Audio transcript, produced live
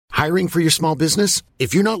Hiring for your small business?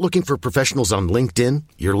 If you're not looking for professionals on LinkedIn,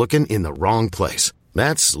 you're looking in the wrong place.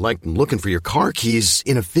 That's like looking for your car keys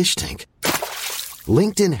in a fish tank.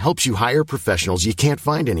 LinkedIn helps you hire professionals you can't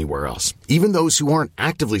find anywhere else, even those who aren't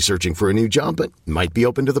actively searching for a new job but might be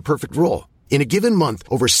open to the perfect role. In a given month,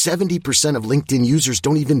 over 70% of LinkedIn users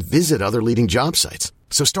don't even visit other leading job sites.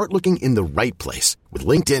 So start looking in the right place. With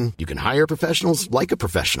LinkedIn, you can hire professionals like a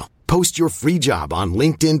professional. Post your free job on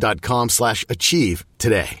linkedin.com/achieve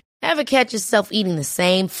today. Ever catch yourself eating the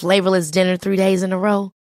same flavorless dinner 3 days in a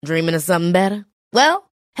row? Dreaming of something better?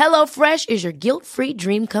 Well, HelloFresh is your guilt-free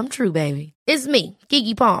dream come true, baby. It's me,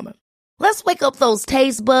 Keke Palmer. Let's wake up those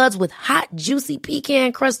taste buds with hot, juicy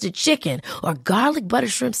pecan-crusted chicken or garlic butter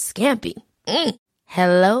shrimp scampi.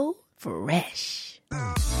 Hello Fresh.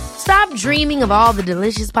 Stop dreaming of all the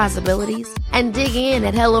delicious possibilities and dig in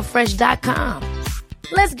at HelloFresh.com.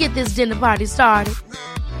 Let's get this dinner party started.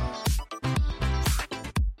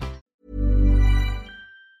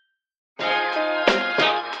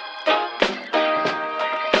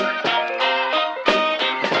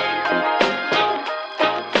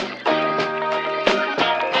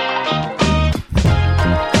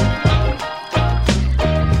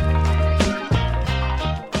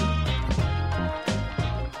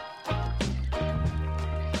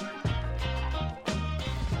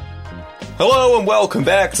 Hello and welcome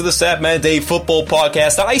back to the Sat Monday Football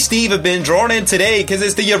Podcast. I, Steve, have been drawn in today because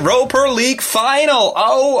it's the Europa League final.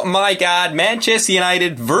 Oh my God, Manchester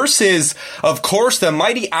United versus, of course, the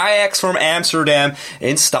mighty Ajax from Amsterdam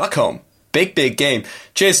in Stockholm. Big game.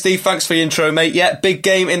 Cheers, Steve. Thanks for the intro, mate. Yeah, big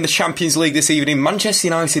game in the Champions League this evening. Manchester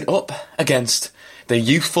United up against the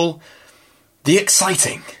youthful, the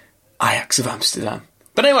exciting Ajax of Amsterdam.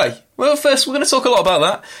 But anyway, well, first we're going to talk a lot about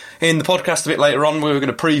that in the podcast a bit later on. We're going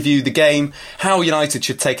to preview the game, how United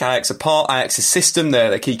should take Ajax apart, Ajax's system,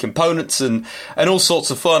 their key components, and all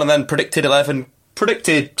sorts of fun, and then predicted 11,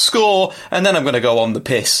 predicted score, and then I'm going to go on the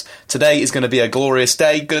piss. Today is going to be a glorious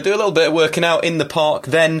day. Going to do a little bit of working out in the park,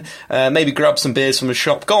 then maybe grab some beers from a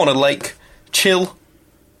shop, go on a lake, chill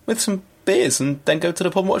with some beers, and then go to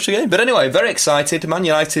the pub and watch the game. But anyway, very excited. Man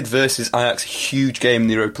United versus Ajax, huge game in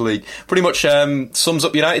the Europa League. Pretty much sums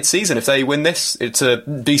up United's season. If they win this, it's a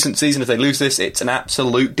decent season. If they lose this, it's an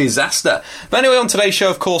absolute disaster. But anyway, on today's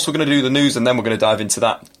show, of course, we're going to do the news, and then we're going to dive into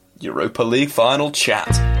that Europa League final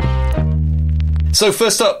chat. So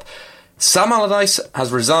first up, Sam Allardyce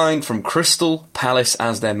has resigned from Crystal Palace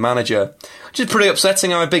as their manager, which is pretty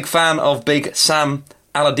upsetting. I'm a big fan of Big Sam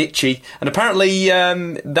Allardyce, and apparently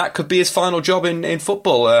that could be his final job in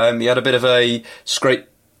football. He had a bit of a scrape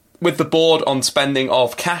with the board on spending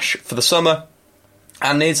of cash for the summer,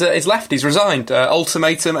 and he's left, he's resigned,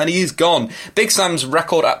 ultimatum, and he is gone. Big Sam's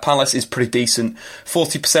record at Palace is pretty decent.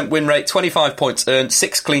 40% win rate, 25 points earned,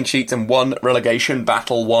 6 clean sheets and 1 relegation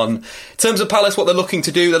battle won. In terms of Palace, what they're looking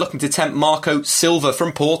to do, they're looking to tempt Marco Silva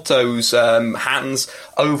from Porto's hands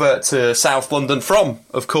over to South London from,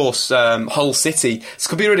 of course, Hull City. This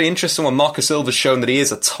could be a really interesting one. Marco Silva's shown that he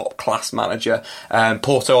is a top-class manager.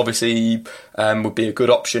 Porto, obviously, would be a good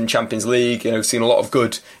option. Champions League, we've seen a lot of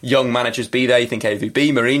good young managers be there. You think AVB,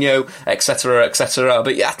 Mourinho, etc., etc.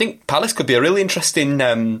 But yeah, I think Palace could be a really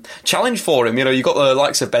interesting challenge for him. You've got the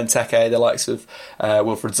likes of Benteke, the likes of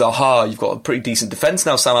Wilfried Zaha. You've got a pretty decent defence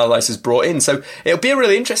now Sam Allardyce has brought in. So it'll be a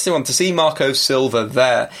really interesting one to see Marco Silva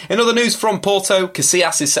there. In other news from Porto,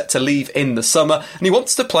 Casillas is set to leave in the summer, and he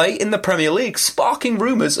wants to play in the Premier League, sparking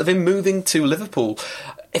rumours of him moving to Liverpool.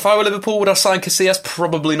 If I were Liverpool, would I sign Casillas?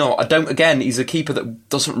 Probably not. I don't. Again, he's a keeper that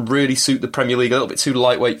doesn't really suit the Premier League, a little bit too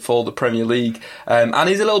lightweight for the Premier League. And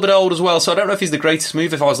he's a little bit old as well, so I don't know if he's the greatest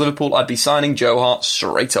move. If I was Liverpool, I'd be signing Joe Hart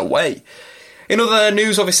straight away. In other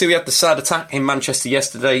news, obviously, we had the sad attack in Manchester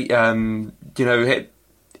yesterday.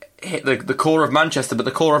 Hit the core of Manchester, but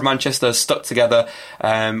the core of Manchester stuck together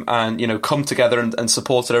and come together and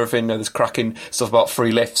supported everything. There's cracking stuff about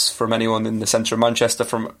free lifts from anyone in the centre of Manchester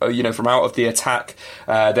from out of the attack.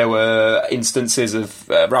 There were instances of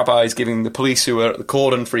rabbis giving the police who were at the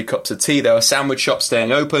cordon free cups of tea. There were sandwich shops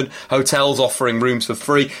staying open, hotels offering rooms for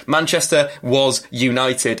free. Manchester was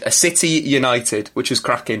united, a city united, which was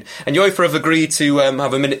cracking. And UEFA have agreed to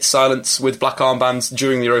have a minute's silence with black armbands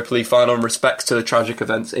during the Europa League final in respect to the tragic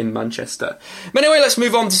events in Manchester. But anyway, let's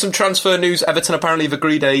move on to some transfer news. Everton apparently have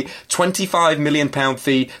agreed a £25 million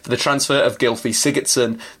fee for the transfer of Gylfi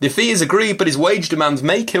Sigurdsson. The fee is agreed, but his wage demands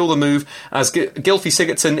may kill the move, as Gylfi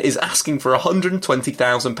Sigurdsson is asking for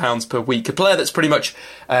 £120,000 per week. A player that's pretty much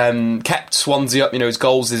kept Swansea up. His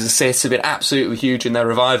goals, his assists have been absolutely huge in their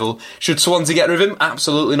revival. Should Swansea get rid of him?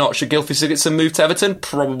 Absolutely not. Should Gylfi Sigurdsson move to Everton?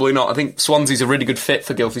 Probably not. I think Swansea's a really good fit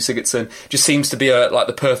for Gylfi Sigurdsson. Just seems to be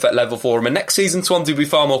the perfect level for him. And next season, Swansea will be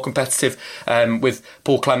far more more competitive with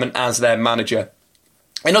Paul Clement as their manager.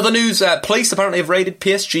 In other news, police apparently have raided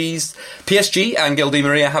PSG and Gil Di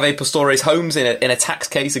Maria Javier Pastore's homes in a tax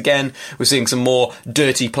case. Again, we're seeing some more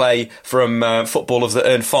dirty play from footballers that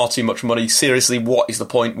earn far too much money. Seriously, what is the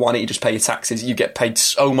point? Why don't you just pay your taxes? You get paid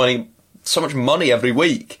so much money every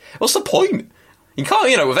week. What's the point? You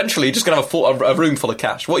can't, eventually you're just going to have a room full of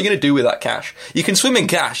cash. What are you going to do with that cash? You can swim in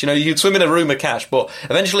cash, you can swim in a room of cash, but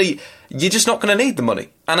eventually you're just not going to need the money.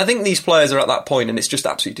 And I think these players are at that point, and it's just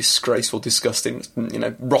absolutely disgraceful, disgusting,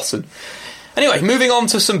 rotten. Anyway, moving on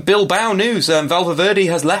to some Bilbao news. Valverde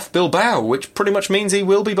has left Bilbao, which pretty much means he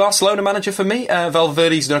will be Barcelona manager for me.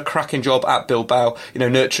 Valverde's done a cracking job at Bilbao,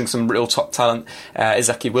 nurturing some real top talent.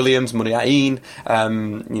 Iñaki Williams, Muniain,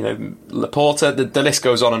 Laporta, the list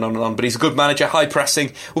goes on and on and on. But he's a good manager, high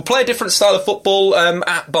pressing. Will play a different style of football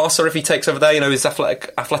at Barca if he takes over there. His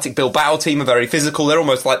athletic Bilbao team are very physical. They're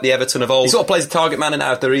almost like the Everton of old. He sort of plays a target man and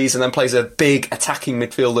out of their ease, and then plays a big attacking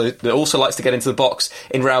midfielder that also likes to get into the box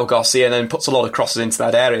in Raul Garcia, and then puts a lot of crosses into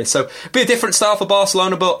that area. So, be a different style for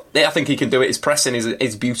Barcelona, but I think he can do it. His pressing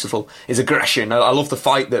is beautiful. His aggression. I love the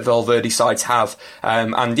fight that Valverde sides have.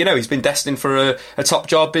 And he's been destined for a top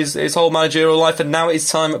job his whole managerial life, and now it's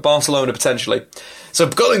time at Barcelona, potentially. So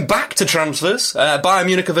going back to transfers, Bayern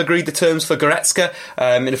Munich have agreed the terms for Goretzka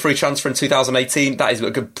in a free transfer in 2018. That is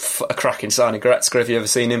a cracking signing. Goretzka, if you've ever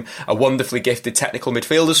seen him, a wonderfully gifted technical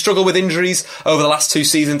midfielder, struggled with injuries over the last 2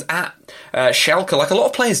 seasons at Schalke, like a lot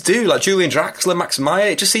of players do, like Julian Draxler, Max Meyer.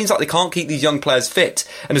 It just seems like they can't keep these young players fit,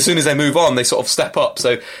 and as soon as they move on, they sort of step up.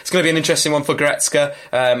 So it's going to be an interesting one for Goretzka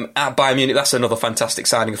at Bayern Munich. That's another fantastic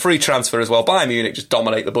signing, a free transfer as well. Bayern Munich just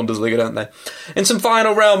dominate the Bundesliga, don't they? In some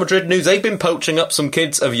final Real Madrid news, they've been poaching up some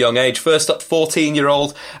kids of young age. First up,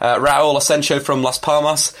 14-year-old Raul Asensio from Las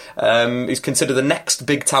Palmas, who's considered the next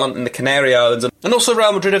big talent in the Canary Islands. And also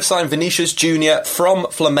Real Madrid have signed Vinicius Jr. from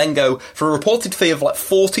Flamengo for a reported fee of like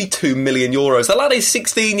 42 million euros. The lad is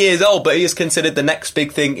 16 years old, but he is considered the next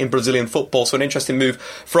big thing in Brazilian football. So an interesting move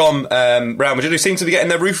from Real Madrid, who seem to be getting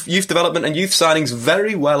their youth development and youth signings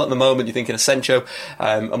very well at the moment. You're thinking Asensio,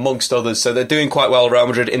 amongst others. So they're doing quite well, Real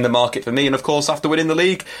Madrid, in the market for me. And of course, after winning the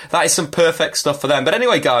league, that is some perfect stuff for them. But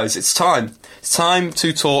anyway, guys, it's time. It's time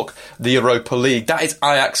to talk the Europa League. That is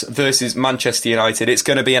Ajax versus Manchester United. It's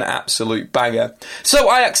going to be an absolute banger.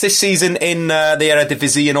 So Ajax this season in the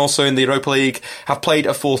Eredivisie and also in the Europa League have played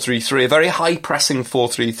a 4-3-3, a very high-pressing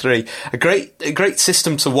 4-3-3. A great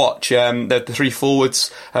system to watch. The three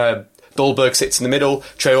forwards, Dolberg sits in the middle,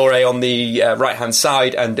 Traore on the right-hand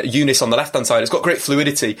side, and Younes on the left-hand side. It's got great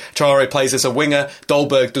fluidity. Traore plays as a winger.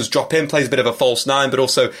 Dolberg does drop in, plays a bit of a false nine, but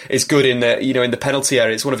also is good in the penalty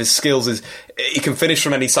area. It's one of his skills is he can finish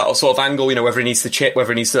from any sort of angle. Whether he needs to chip,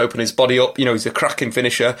 whether he needs to open his body up. He's a cracking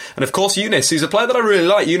finisher. And of course, Younes, who's a player that I really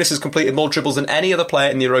like. Younes has completed more dribbles than any other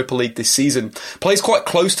player in the Europa League this season. Plays quite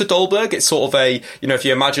close to Dolberg. It's sort of if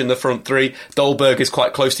you imagine the front three, Dolberg is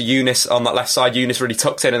quite close to Younes on that left side. Younes really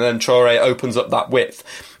tucks in, and then Traore opens up that width.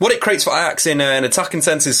 What it creates for Ajax in an attacking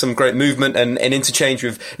sense is some great movement and an interchange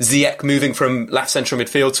with Ziyech moving from left central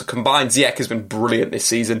midfield to combined. Ziyech has been brilliant this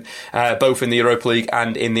season, both in the Europa League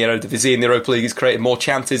and in the Eredivisie. In the Europa League, he's created more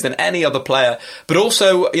chances than any other player, but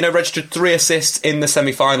also registered 3 assists in the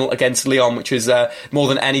semi-final against Lyon, which is more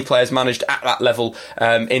than any player's managed at that level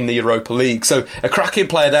in the Europa League. So a cracking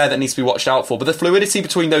player there that needs to be watched out for. But the fluidity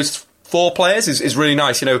between those 4 players is really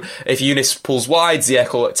nice. If Younes pulls wide,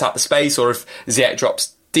 Ziyech will tap the space, or if Ziyech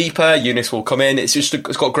drops deeper, Younes will come in.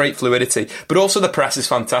 It's got great fluidity. But also the press is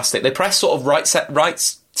fantastic. They press sort of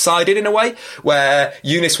right-sided in a way, where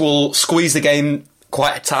Younes will squeeze the game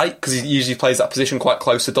quite tight, because he usually plays that position quite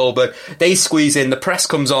close to Dolberg. They squeeze in, the press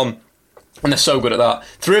comes on, and they're so good at that.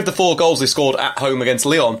 3 of the 4 goals they scored at home against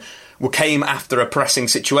Lyon came after a pressing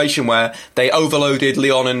situation where they overloaded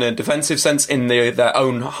Lyon in a defensive sense in their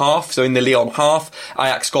own half. So in the Lyon half,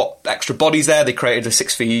 Ajax got extra bodies there. They created a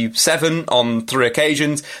 6v7 on 3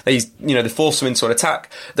 occasions. They forced them into an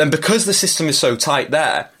attack. Then because the system is so tight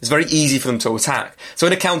there, it's very easy for them to attack. So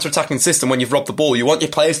in a counter-attacking system, when you've robbed the ball, you want your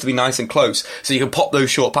players to be nice and close so you can pop those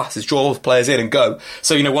short passes, draw the players in and go.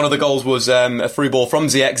 So, one of the goals was a through ball from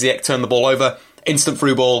Ziyech. Ziyech turned the ball over. Instant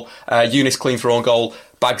through ball. Younes clean through on goal.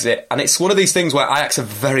 Bags it. And it's one of these things where Ajax are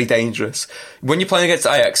very dangerous. When you're playing against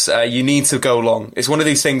Ajax, you need to go long. It's one of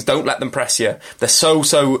these things, don't let them press you. They're so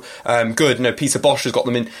good. Peter Bosz has got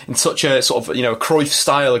them in such a sort of, a Cruyff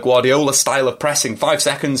style, a Guardiola style of pressing. 5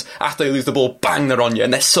 seconds after they lose the ball, bang, they're on you.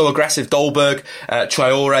 And they're so aggressive. Dolberg,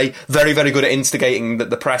 Traore, very, very good at instigating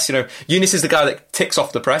the press. Younes is the guy that ticks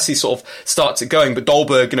off the press. He sort of starts it going, but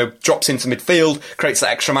Dolberg, drops into midfield, creates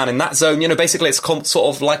that extra man in that zone. Basically it's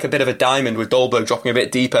sort of like a bit of a diamond with Dolberg dropping a bit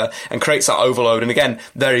bit deeper and creates that overload. And again,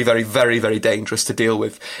 very, very, very, very dangerous to deal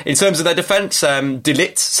with. In terms of their defence, De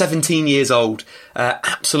Ligt, 17 years old,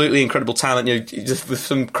 absolutely incredible talent. Just with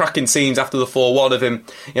some cracking scenes after the 4-1 of him,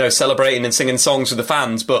 celebrating and singing songs with the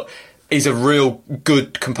fans, but he's a real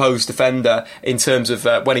good, composed defender in terms of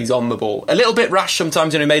when he's on the ball. A little bit rash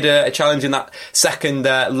sometimes, he made a challenge in that second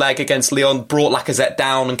leg against Lyon, brought Lacazette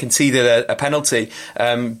down and conceded a penalty.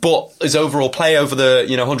 But his overall play over the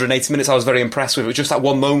 180 minutes, I was very impressed with. It was just that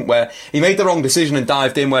one moment where he made the wrong decision and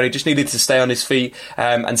dived in, where he just needed to stay on his feet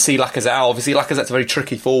and see Lacazette out. Obviously, Lacazette's a very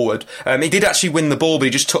tricky forward. He did actually win the ball, but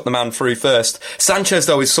he just took the man through first. Sanchez,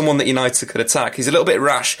 though, is someone that United could attack. He's a little bit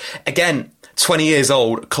rash. Again, 20 years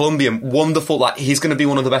old, Colombian, wonderful. He's going to be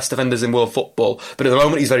one of the best defenders in world football, but at the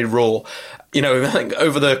moment he's very raw. I think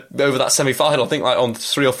over that semi-final, I think on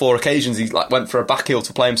 3 or 4 occasions he went for a back heel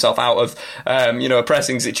to play himself out of a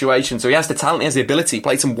pressing situation. So he has the talent, he has the ability. He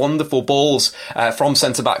played some wonderful balls from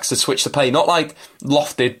centre backs to switch the play, not like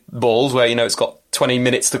lofted balls where it's got 20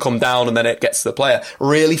 minutes to come down and then it gets to the player.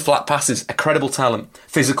 Really flat passes, incredible talent,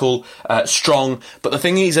 physical, strong. But the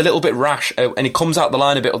thing is, he's a little bit rash and he comes out the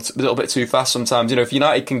line a little bit too fast sometimes. If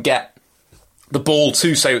United can get the ball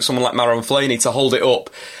to, say, someone like Marouane Fellaini to hold it up,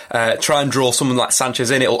 try and draw someone like Sanchez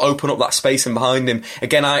in, it'll open up that space in behind him.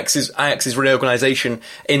 Again, Ajax's reorganisation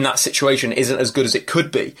in that situation isn't as good as it could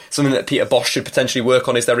be. Something that Peter Bosz should potentially work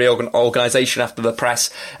on is their reorganisation after the press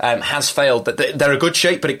has failed. They're a good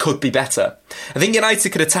shape, but it could be better. I think United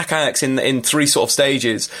could attack Ajax in 3 sort of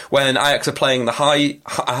stages. When Ajax are playing the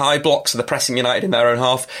high blocks, so they're pressing United in their own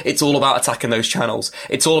half, it's all about attacking those channels.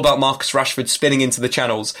 It's all about Marcus Rashford spinning into the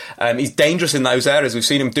channels. He's dangerous in those areas. We've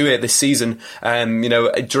seen him do it this season.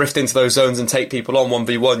 Drift into those zones and take people on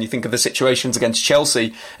 1v1. You think of the situations against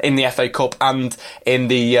Chelsea in the FA Cup and in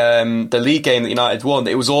the league game that United won.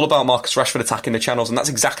 It was all about Marcus Rashford attacking the channels, and that's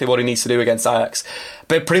exactly what he needs to do against Ajax.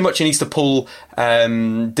 But pretty much he needs to pull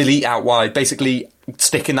De Ligt out wide, basically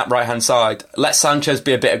stick in that right-hand side. Let Sanchez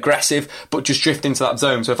be a bit aggressive, but just drift into that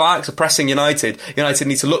zone. So if Ajax are pressing United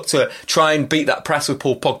need to look to try and beat that press with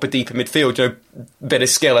Paul Pogba deep in midfield, bit of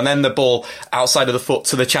skill, and then the ball outside of the foot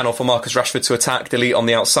to the channel for Marcus Rashford to attack De Ligt on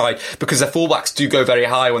the outside, because their fullbacks do go very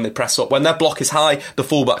high when they press up. When their block is high, the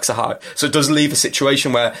fullbacks are high. So it does leave a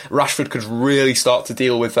situation where Rashford could really start to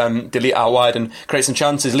deal with De Ligt out wide and create some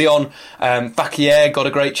chances. Lyon, Fekir got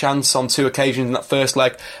a great chance on 2 occasions in that first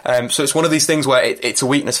leg. So it's one of these things where it's a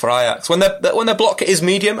weakness for Ajax. When their block is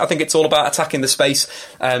medium, I think it's all about attacking the space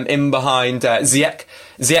in behind Ziyech.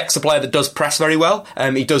 Ziyech's a player that does press very well.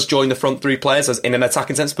 He does join the front 3 players as in an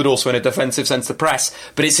attacking sense, but also in a defensive sense to press.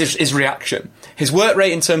 But it's his reaction. His work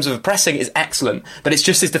rate in terms of pressing is excellent, but it's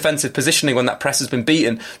just his defensive positioning when that press has been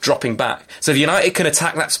beaten, dropping back. So if United can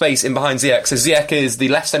attack that space in behind Ziyech, so Ziyech is the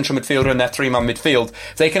left central midfielder in their 3-man midfield,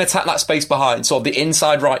 if they can attack that space behind, sort of the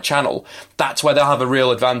inside right channel, that's where they'll have a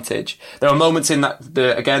real advantage. There are moments in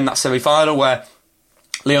that semi-final where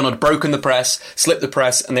Lyon had broken the press, slipped the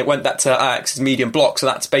press, and it went back to Ajax's medium block. So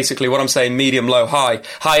that's basically what I'm saying, medium, low, high.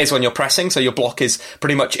 High is when you're pressing, so your block is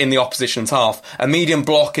pretty much in the opposition's half. A medium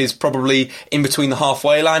block is probably in between the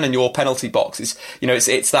halfway line and your penalty box.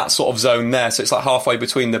 It's that sort of zone there. So it's like halfway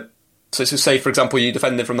between the... So say, for example, you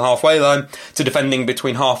defended from the halfway line to defending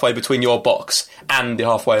halfway between your box and the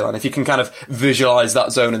halfway line. If you can kind of visualise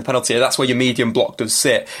that zone in the penalty, that's where your medium block does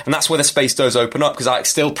sit. And that's where the space does open up, because Ajax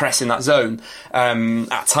still press in that zone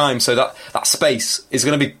at times. So that space is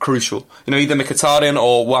going to be crucial. Either Mkhitaryan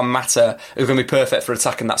or Juan Mata are going to be perfect for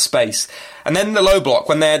attacking that space. And then the low block,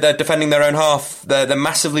 when they're defending their own half, they're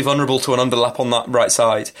massively vulnerable to an underlap on that right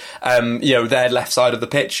side. Their left side of the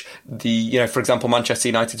pitch, for example, Manchester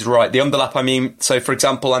United's right. The underlap, so for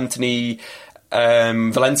example, Anthony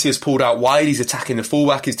Valencia's pulled out wide, he's attacking the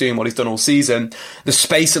fullback, he's doing what he's done all season. The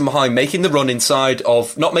space in behind, making the run inside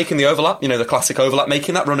of, not making the overlap, the classic overlap,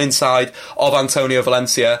 making that run inside of Antonio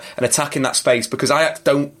Valencia and attacking that space, because Ajax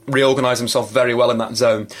don't reorganise themselves very well in that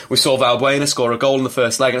zone. We saw Valbuena score a goal in the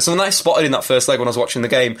first leg, and it's something that I spotted in that first leg when I was watching the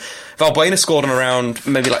game. Valbuena scored in around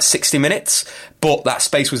maybe 60 minutes, but that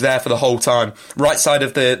space was there for the whole time. Right side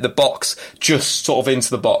of the box, just sort of into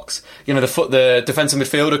the box. The defensive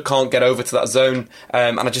midfielder can't get over to that zone,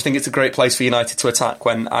 and I just think it's a great place for United to attack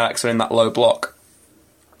when Ajax are in that low block.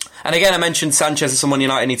 And again, I mentioned Sanchez as someone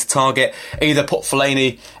United need to target, either put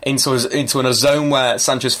Fellaini into a zone where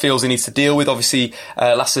Sanchez feels he needs to deal with. Obviously,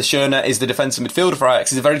 Lasse Schöne is the defensive midfielder for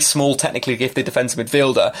Ajax. He's a very small, technically gifted defensive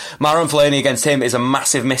midfielder. Marouane Fellaini against him is a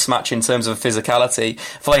massive mismatch in terms of physicality.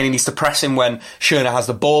 Fellaini needs to press him when Schöne has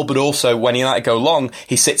the ball, but also when United go long,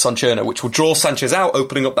 he sits on Schöne, which will draw Sanchez out,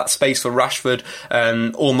 opening up that space for Rashford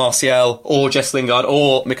or Martial or Jess Lingard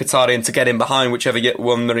or Mkhitaryan to get in behind, whichever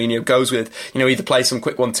one Mourinho goes with. Either play some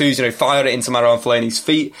quick 1-2s, fire it into Marouane Fellaini's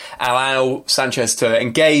feet, allow Sanchez to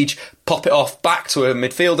engage, pop it off back to a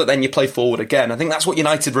midfielder, then you play forward again. I think that's what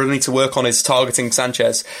United really need to work on, is targeting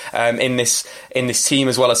Sanchez in this team,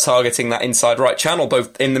 as well as targeting that inside right channel,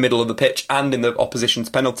 both in the middle of the pitch and in the opposition's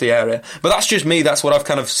penalty area. But that's just me. That's what I've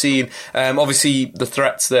kind of seen. Obviously, the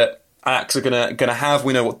threats that Ajax are gonna have.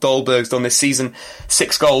 We know what Dolberg's done this season.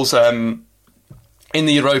 6 goals. In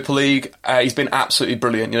the Europa League, he's been absolutely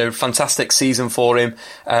brilliant. Fantastic season for him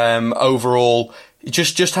overall. He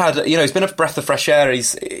just had, he's been a breath of fresh air. He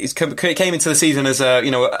came into the season as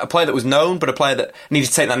a player that was known, but a player that needed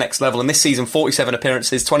to take that next level. And this season, 47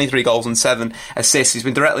 appearances, 23 goals and 7 assists. He's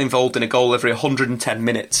been directly involved in a goal every 110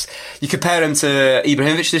 minutes. You compare him to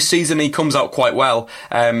Ibrahimovic this season, he comes out quite well.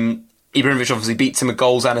 Ibrahimovic obviously beats him with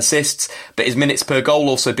goals and assists, but his minutes per goal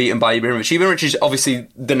also beaten by Ibrahimovic. Ibrahimovic is obviously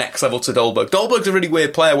the next level to Dolberg. Dolberg's a really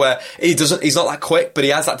weird player where he's not that quick, but he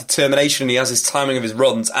has that determination, and he has his timing of his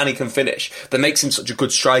runs, and he can finish. That makes him such a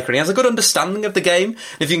good striker, and he has a good understanding of the game.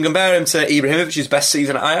 And if you can compare him to Ibrahimovic's best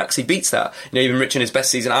season at Ajax, he beats that. Ibrahimovic in his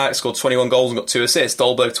best season at Ajax scored 21 goals and got 2 assists.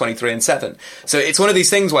 Dolberg 23 and 7. So it's one of these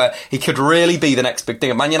things where he could really be the next big thing,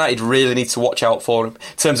 and Man United really need to watch out for him.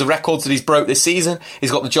 In terms of records that he's broke this season,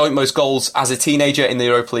 he's got the joint most goals as a teenager in the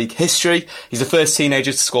Europa League history. He's the first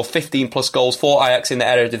teenager to score 15 plus goals for Ajax in the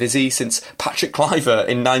Eredivisie since Patrick Kluivert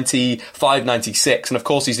in 95-96, and of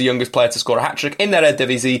course he's the youngest player to score a hat-trick in the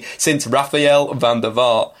Eredivisie since Rafael van der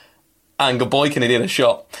Vaart. And good boy, can he hit a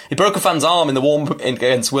shot. He broke a fan's arm in the warm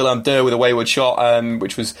against Willem Deux with a wayward shot,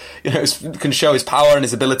 which was, can show his power and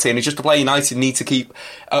his ability, and he's just a player United need to keep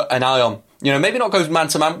an eye on. Maybe not go man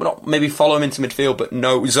to man, but not maybe follow him into midfield, but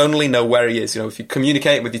zonally know where he is. If you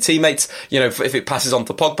communicate with your teammates, if it passes on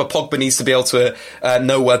to Pogba needs to be able to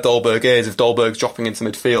know where Dolberg is if Dolberg's dropping into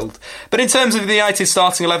midfield. But in terms of the United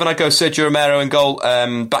starting 11, I go Sergio Romero in goal,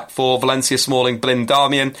 back for Valencia, Smalling, Blind,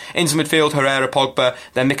 Darmian. Into midfield, Herrera, Pogba,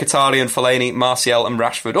 then Mkhitaryan, Fellaini, Martial and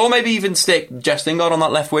Rashford. Or maybe even stick Jess Lingard on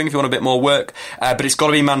that left wing if you want a bit more work. But it's got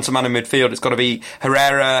to be man to man in midfield. It's got to be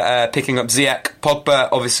Herrera picking up Ziyech, Pogba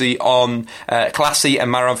obviously on Classy, and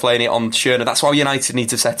Marouane Fellaini on Schöne. That's why United need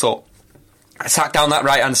to set up. Attack down that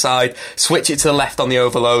right-hand side, switch it to the left on the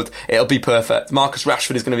overload, it'll be perfect. Marcus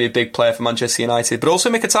Rashford is going to be a big player for Manchester United, but also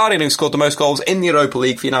Mkhitaryan, who scored the most goals in the Europa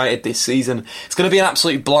League for United this season. It's going to be an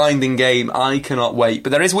absolutely blinding game. I cannot wait.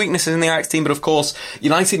 But there is weaknesses in the Ajax team, but of course,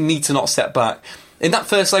 United need to not step back. In that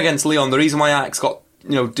first leg against Lyon, the reason why Ajax got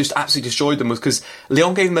just absolutely destroyed them was because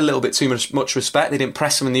Lyon gave them a little bit too much respect. They didn't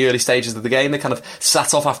press them in the early stages of the game. They kind of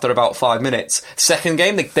sat off after about 5 minutes. Second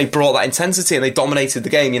game, they brought that intensity and they dominated the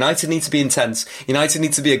game. United need to be intense. United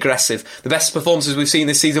need to be aggressive. The best performances we've seen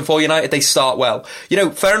this season for United, they start well.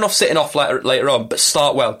 Fair enough sitting off later on, but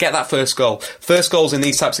start well. Get that first goal. First goals in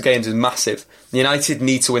these types of games is massive. United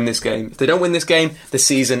need to win this game. If they don't win this game, the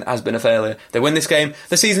season has been a failure. If they win this game,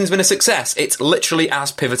 the season's been a success. It's literally as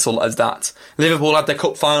pivotal as that. Liverpool had their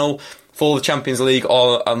cup final for the Champions League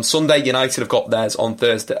on Sunday. United have got theirs on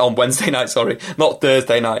Wednesday night, not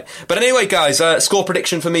Thursday night. But anyway, guys, score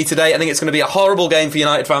prediction for me today. I think it's going to be a horrible game for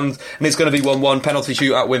United fans, and it's going to be 1-1 penalty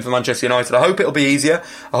shootout win for Manchester United. I hope it'll be easier.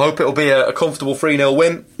 I hope it'll be a comfortable 3-0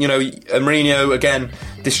 win. Mourinho, again,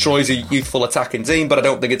 destroys a youthful attacking team, but I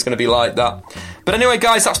don't think it's going to be like that. But anyway,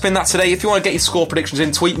 guys, that's been that today. If you want to get your score predictions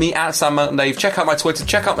in, tweet me at SamMountainDave. Check out my Twitter,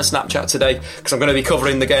 check out my Snapchat today, because I'm going to be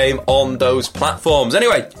covering the game on those platforms.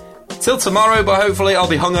 Anyway, till tomorrow, but hopefully I'll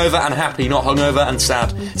be hungover and happy, not hungover and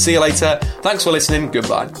sad. See you later. Thanks for listening.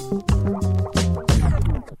 Goodbye.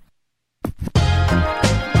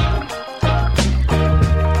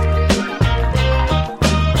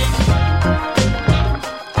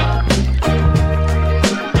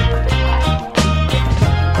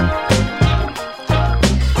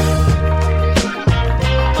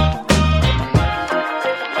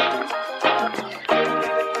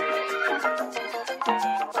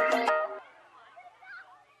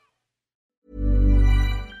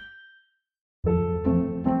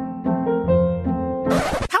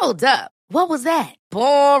 Hold up. What was that?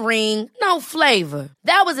 Boring. No flavor.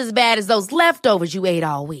 That was as bad as those leftovers you ate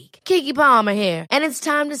all week. Keke Palmer here, and it's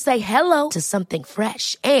time to say hello to something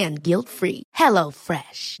fresh and guilt-free. Hello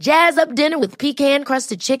Fresh. Jazz up dinner with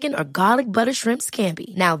pecan-crusted chicken or garlic butter shrimp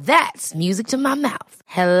scampi. Now that's music to my mouth.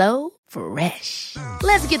 Hello Fresh.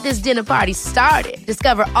 Let's get this dinner party started.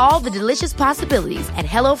 Discover all the delicious possibilities at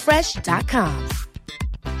HelloFresh.com.